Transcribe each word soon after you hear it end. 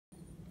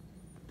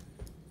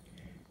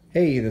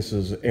Hey, this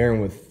is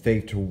Aaron with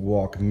Faith to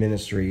Walk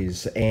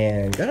Ministries,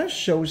 and gonna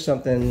show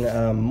something.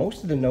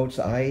 Most of the notes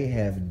I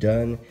have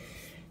done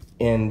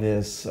in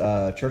this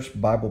Church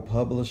Bible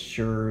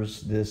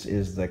Publishers. This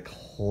is the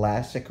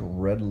classic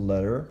red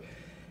letter,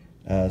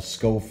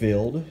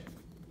 Scofield,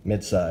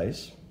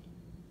 midsize.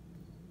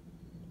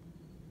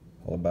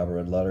 Holy Bible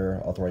red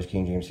letter, authorized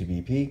King James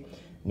CBP.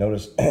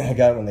 Notice I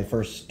got it when they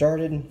first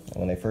started,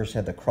 when they first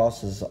had the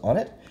crosses on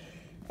it.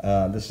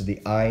 This is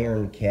the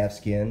Ironed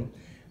Calfskin.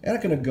 I'm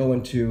not going to go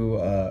into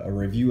a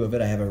review of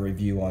it. I have a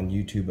review on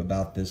YouTube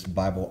about this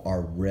Bible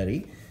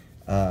already.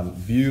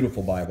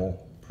 Beautiful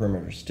Bible,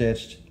 perimeter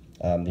stitched.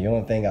 The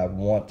only thing I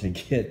want to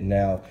get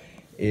now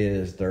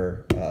is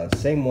their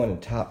same one in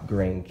top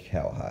grain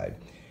cowhide.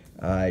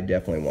 I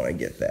definitely want to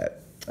get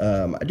that.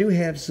 I do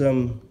have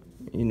some,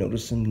 you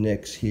notice some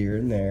nicks here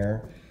and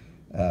there.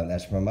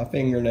 That's from my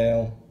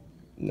fingernail.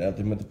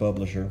 Nothing with the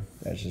publisher.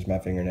 That's just my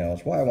fingernail.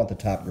 That's why I want the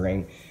top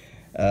grain.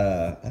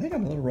 I think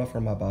I'm a little rougher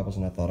on my Bibles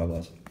than I thought I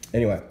was.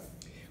 Anyway,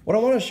 what I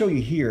want to show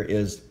you here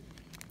is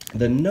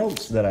the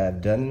notes that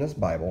I've done in this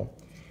Bible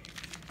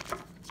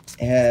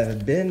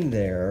have been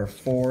there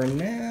for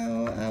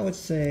now, I would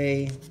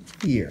say,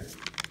 a year.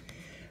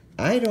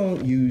 I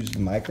don't use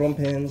micron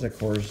pens, of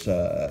course.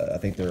 I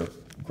think they're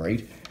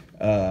great.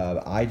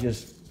 I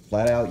just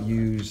flat out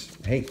use,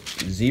 hey,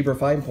 zebra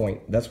fine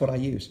point. That's what I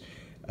use.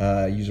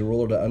 Use a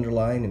ruler to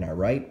underline and I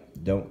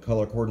write. Don't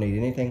color coordinate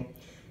anything.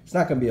 It's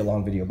not going to be a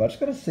long video, but I'm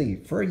just going to see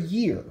for a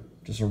year,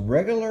 just a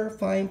regular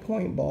fine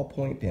point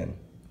ballpoint pen.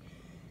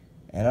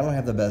 And I don't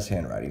have the best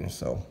handwriting,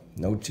 so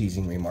no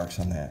teasing remarks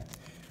on that.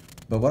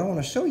 But what I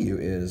want to show you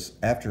is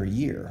after a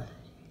year,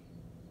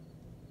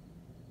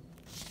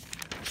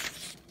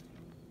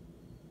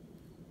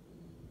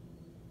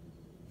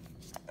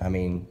 I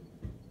mean,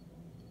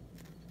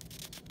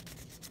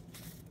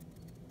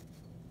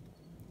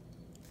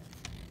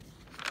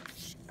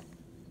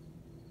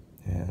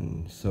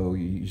 and so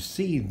you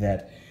see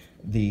that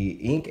the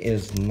ink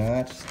is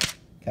not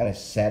kind of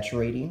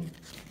saturating.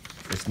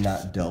 It's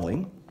not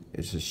dulling.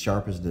 It's as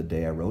sharp as the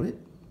day I wrote it.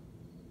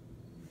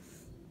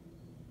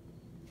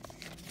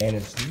 And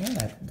it's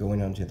not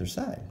going on to the other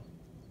side.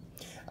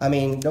 I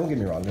mean, don't get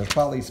me wrong. There's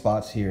probably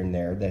spots here and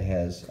there that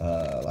has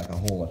like a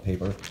hole in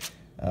paper.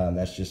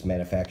 That's just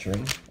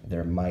manufacturing.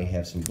 There might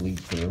have some bleed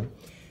through.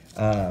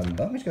 But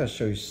I'm just going to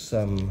show you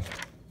some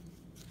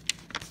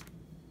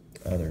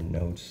other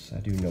notes.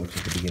 I do notes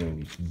at the beginning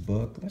of each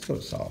book. Let's go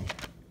to Psalm.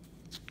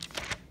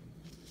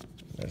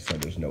 I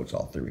said there's notes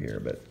all through here,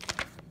 but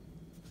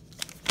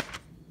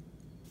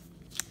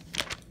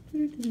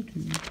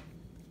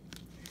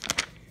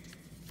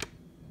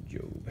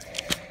Job.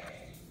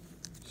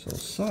 So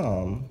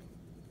Psalm.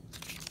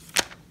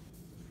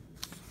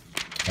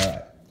 All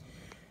right.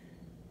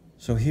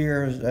 So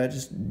here I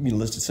just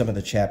listed some of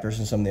the chapters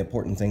and some of the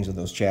important things of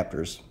those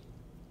chapters.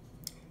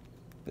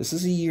 This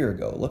is a year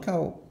ago. Look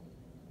how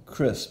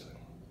crisp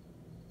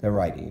the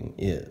writing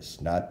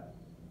is. Not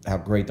how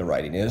great the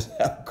writing is,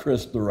 how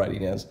crisp the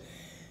writing is.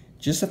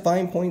 Just a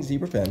fine point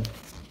zebra pen.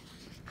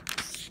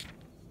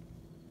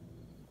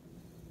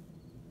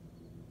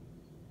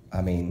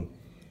 I mean,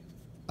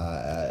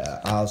 I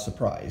was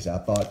surprised. I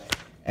thought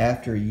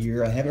after a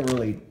year, I haven't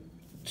really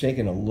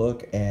taken a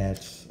look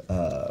at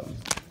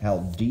how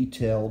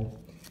detailed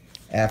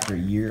after a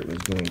year it was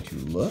going to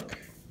look.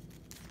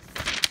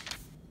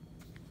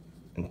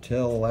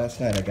 Until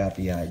last night I got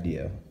the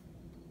idea.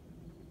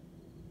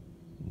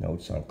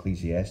 Notes on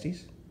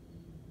Ecclesiastes.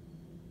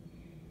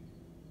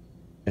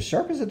 As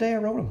sharp as the day I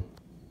wrote them.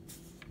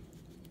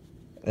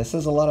 That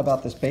says a lot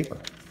about this paper.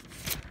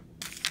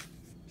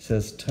 It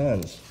says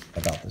tons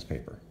about this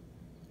paper.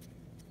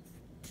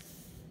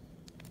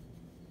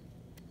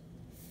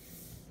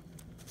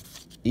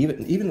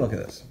 Even look at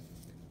this.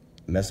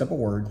 Messed up a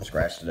word,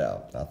 scratched it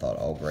out. I thought,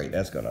 oh great,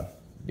 that's gonna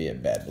be a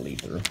bad bleed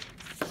through.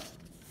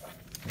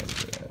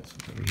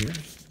 Over here.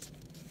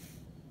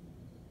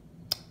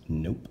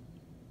 Nope.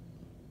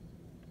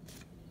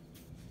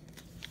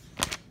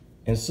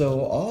 And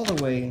so all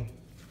the way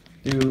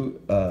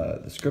through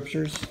the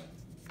scriptures,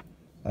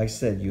 like I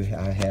said,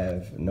 I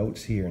have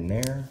notes here and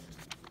there,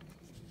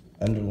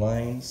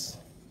 underlines,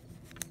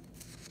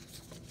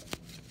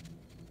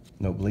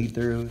 no bleed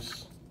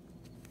throughs.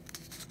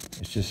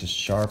 It's just as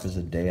sharp as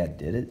the day I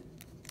did it.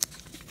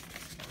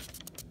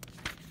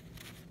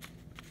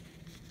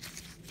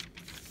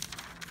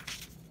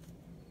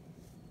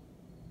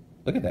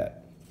 Look at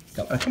that.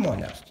 Come on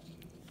now.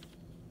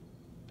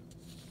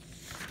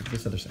 Look at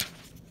this other side.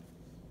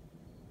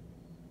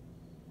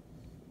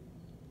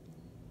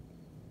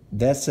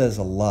 That says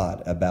a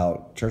lot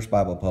about Church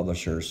Bible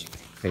Publishers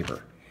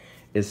paper.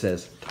 It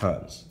says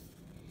tons.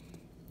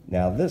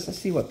 Now this, let's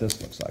see what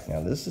this looks like.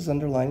 Now this is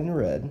underlined in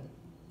red.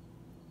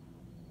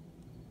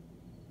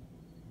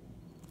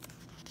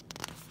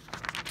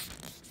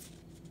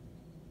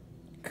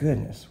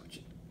 Goodness.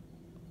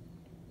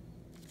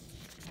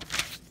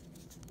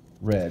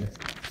 Red.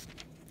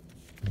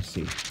 Let's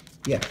see.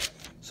 Yeah.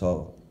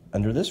 So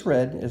under this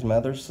red is my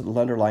other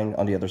underline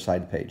on the other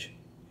side of the page.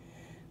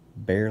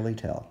 Barely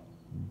tell.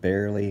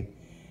 barely.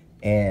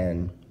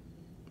 And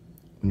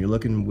when you're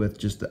looking with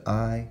just the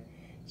eye,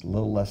 it's a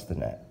little less than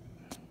that.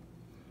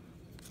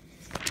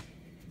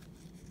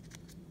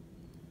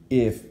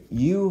 If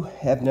you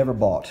have never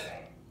bought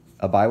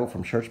a Bible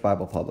from Church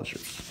Bible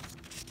Publishers,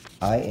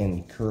 I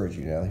encourage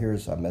you. Now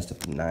I messed up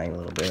the 9 a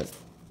little bit.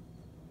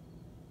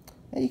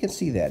 And you can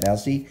see that. Now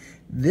see,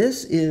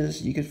 this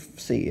is, you can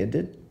see, it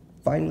did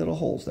find little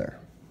holes there.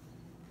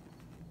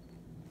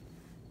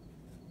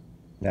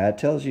 Now it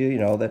tells you,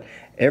 that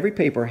every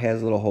paper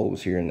has little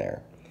holes here and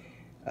there.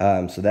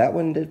 So that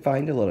one did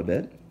find a little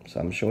bit. So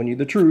I'm showing you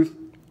the truth.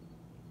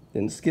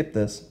 Didn't skip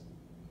this.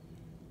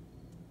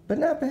 But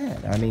not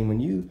bad. I mean,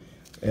 when you,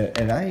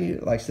 and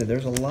like I said,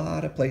 there's a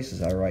lot of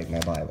places I write my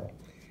Bible.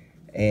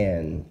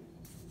 And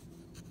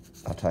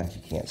sometimes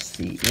you can't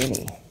see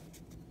any.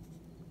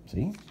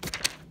 See?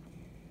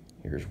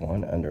 Here's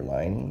one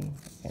underlining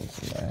and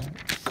some that.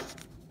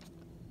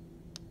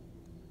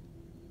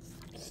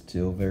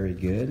 Still very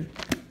good.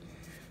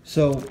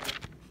 So,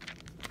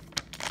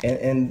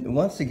 and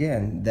once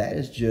again, that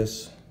is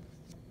just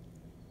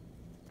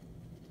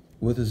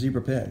with a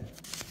zebra pen.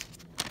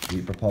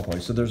 Zebra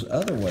ballpoint. So there's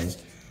other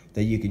ones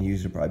that you can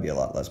use to probably be a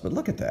lot less. But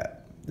look at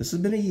that. This has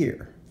been a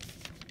year.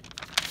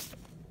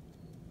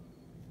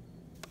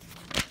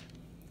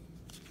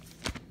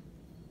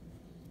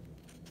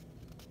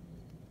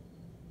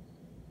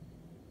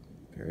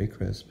 Very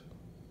crisp.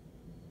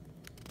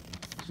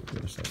 See what the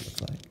other side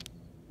looks like.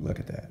 Look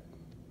at that.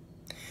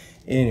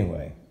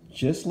 Anyway,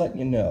 just letting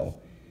you know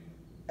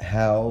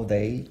how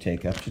they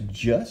take up to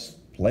just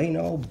plain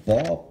old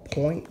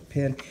ballpoint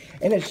pen.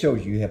 And it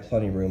shows you have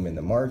plenty of room in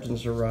the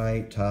margins are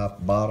right,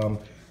 top, bottom.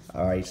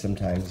 All right,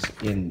 sometimes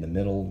in the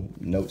middle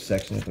note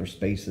section if there's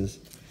spaces.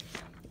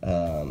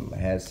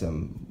 Has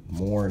some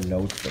more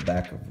notes at the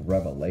back of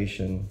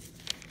Revelation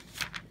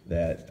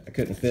that I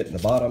couldn't fit in the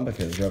bottom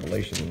because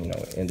Revelation,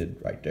 ended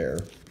right there.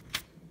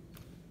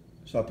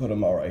 So I put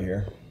them all right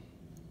here.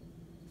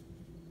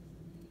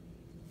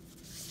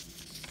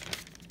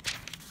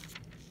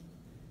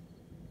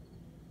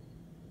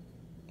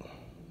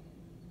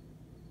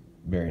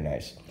 Very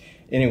nice.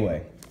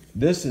 Anyway,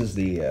 this is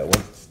the,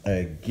 once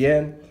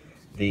again,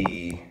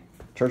 the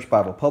Church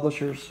Bible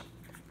Publishers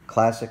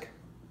Classic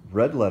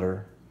Red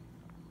Letter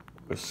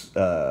with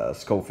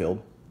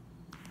Scofield.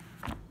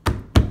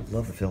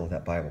 Love the feel of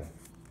that Bible.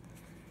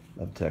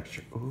 Love the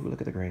texture. Ooh,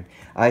 look at the grain.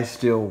 I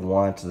still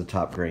want the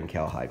top grain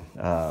cowhide.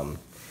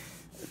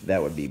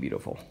 That would be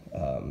beautiful.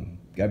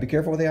 Gotta be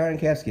careful with the Ironed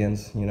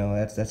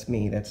Calfskins. That's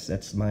me.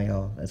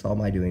 That's all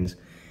my doings.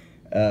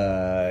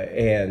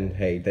 And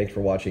hey, thanks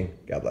for watching.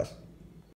 God bless.